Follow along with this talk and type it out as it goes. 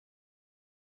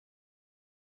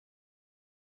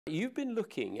You've been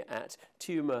looking at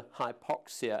tumour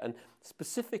hypoxia and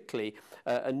specifically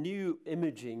a new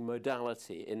imaging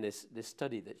modality in this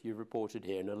study that you reported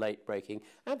here in a late-breaking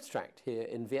abstract here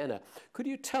in Vienna. Could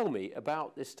you tell me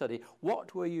about this study?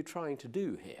 What were you trying to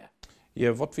do here? Yeah,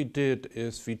 what we did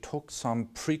is we took some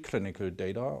preclinical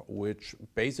data which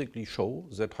basically show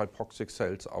that hypoxic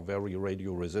cells are very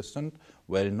radioresistant,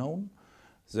 well known.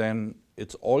 Then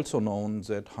it's also known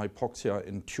that hypoxia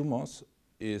in tumors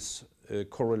is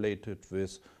correlated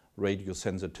with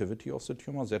radiosensitivity of the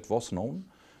tumor. That was known.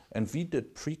 And we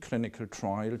did preclinical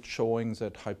trials showing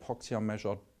that hypoxia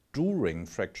measured during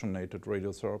fractionated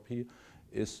radiotherapy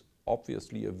is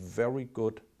obviously a very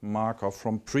good marker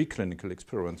from preclinical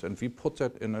experience. And we put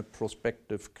that in a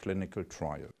prospective clinical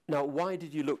trial. Now, why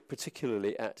did you look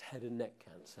particularly at head and neck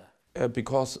cancer?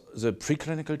 Because the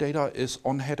preclinical data is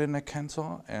on head and neck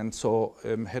cancer, and so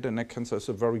head and neck cancer is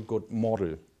a very good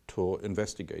model to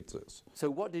investigate this. So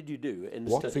what did you do in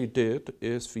the study? What we did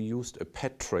is we used a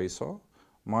PET tracer,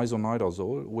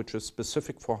 misonidazole, which is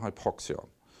specific for hypoxia.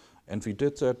 And we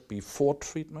did that before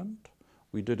treatment.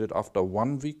 We did it after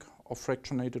 1 week of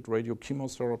fractionated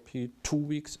radiochemotherapy, 2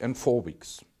 weeks and 4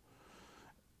 weeks.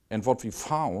 And what we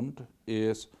found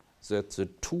is that the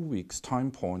 2 weeks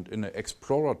time point in an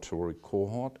exploratory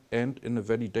cohort and in a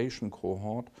validation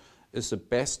cohort is the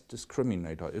best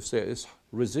discriminator. If there is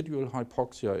residual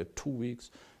hypoxia at 2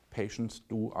 weeks, patients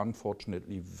do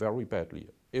unfortunately very badly.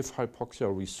 If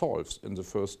hypoxia resolves in the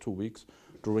first 2 weeks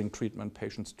during treatment,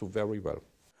 patients do very well.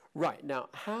 Right. Now,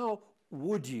 how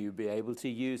would you be able to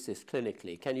use this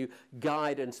clinically? Can you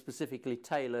guide and specifically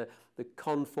tailor the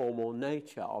conformal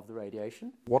nature of the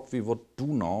radiation? What we would do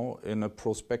now in a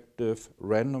prospective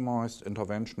randomized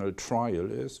interventional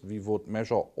trial is we would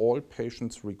measure all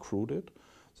patients recruited.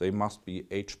 They must be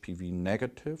HPV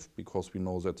negative, because we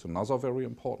know that's another very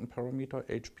important parameter,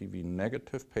 HPV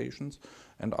negative patients.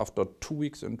 And after 2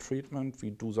 weeks in treatment, we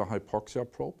do the hypoxia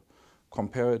probe,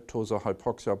 compare it to the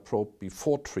hypoxia probe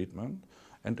before treatment.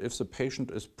 And if the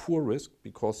patient is poor risk,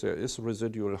 because there is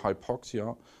residual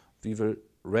hypoxia, we will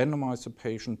randomize the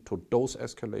patient to dose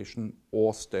escalation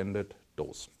or standard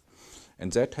dose.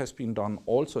 And that has been done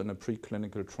also in a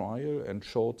preclinical trial and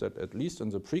showed that at least in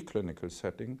the preclinical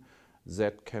setting,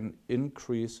 that can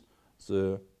increase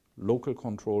the local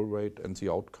control rate and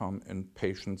the outcome in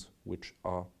patients which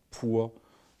are poor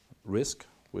risk,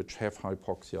 which have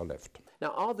hypoxia left. Now,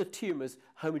 are the tumours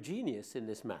homogeneous in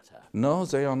this matter? No,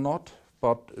 they are not.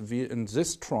 But we, in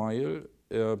this trial,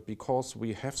 because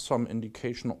we have some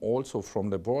indication also from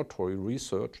laboratory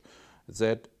research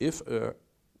that if a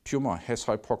tumor has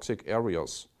hypoxic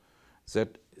areas,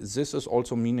 that this is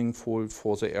also meaningful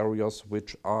for the areas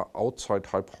which are outside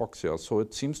hypoxia. So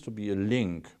it seems to be a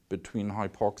link between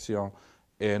hypoxia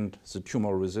and the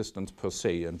tumor resistance per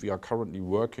se. And we are currently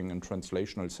working in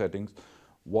translational settings.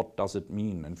 What does it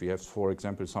mean? And we have, for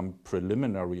example, some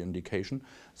preliminary indication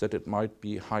that it might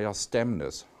be higher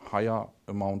stemness, higher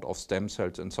amount of stem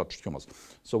cells in such tumors.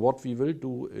 So what we will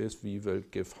do is we will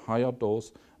give higher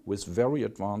dose with very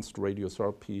advanced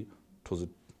radiotherapy to the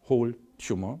whole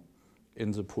tumor in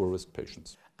the poor risk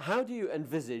patients. How do you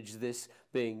envisage this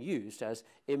being used as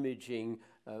imaging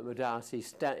modality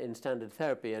in standard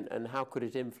therapy, and how could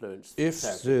it influence if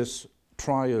therapy? This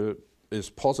trial is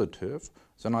positive,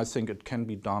 then I think it can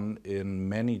be done in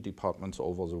many departments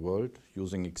over the world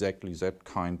using exactly that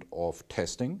kind of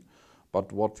testing.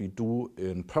 But what we do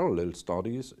in parallel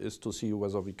studies is to see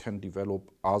whether we can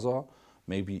develop other,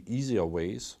 maybe easier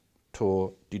ways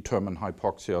to determine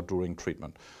hypoxia during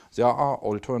treatment. There are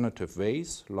alternative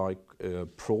ways like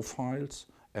profiles,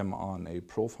 mRNA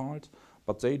profiles,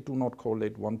 but they do not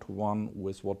correlate one-to-one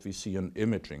with what we see in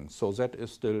imaging. So that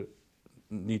is still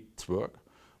needs work.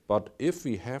 But if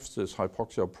we have this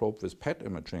hypoxia probe with PET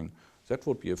imaging, that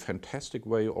would be a fantastic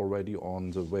way already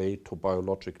on the way to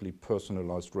biologically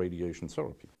personalized radiation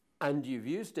therapy. And you've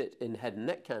used it in head and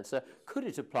neck cancer. Could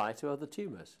it apply to other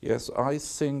tumours? Yes, I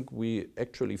think we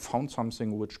actually found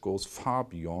something which goes far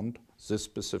beyond this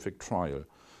specific trial.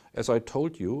 As I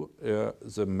told you,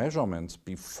 the measurements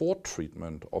before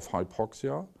treatment of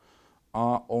hypoxia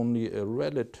are only a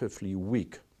relatively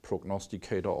weak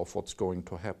prognosticator of what's going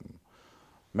to happen.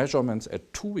 Measurements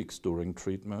at 2 weeks during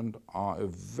treatment are a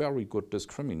very good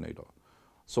discriminator.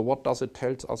 So what does it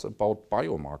tell us about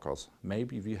biomarkers?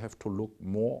 Maybe we have to look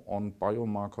more on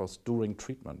biomarkers during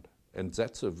treatment. And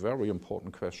that's a very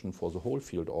important question for the whole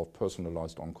field of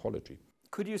personalized oncology.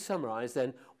 Could you summarize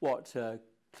then what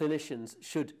clinicians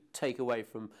should take away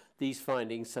from these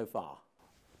findings so far?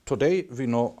 Today we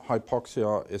know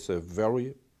hypoxia is a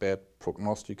very bad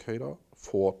prognosticator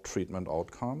for treatment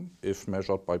outcome if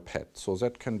measured by PET. So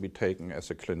that can be taken as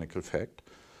a clinical fact.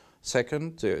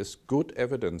 Second, there is good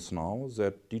evidence now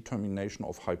that determination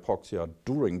of hypoxia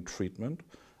during treatment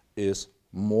is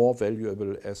more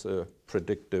valuable as a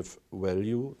predictive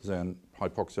value than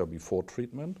hypoxia before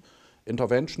treatment.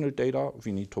 Interventional data,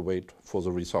 we need to wait for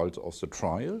the results of the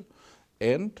trial.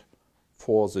 And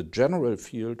for the general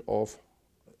field of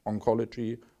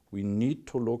oncology, we need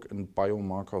to look in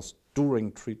biomarkers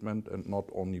during treatment and not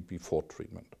only before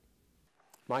treatment.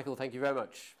 Michael, thank you very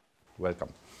much. Welcome.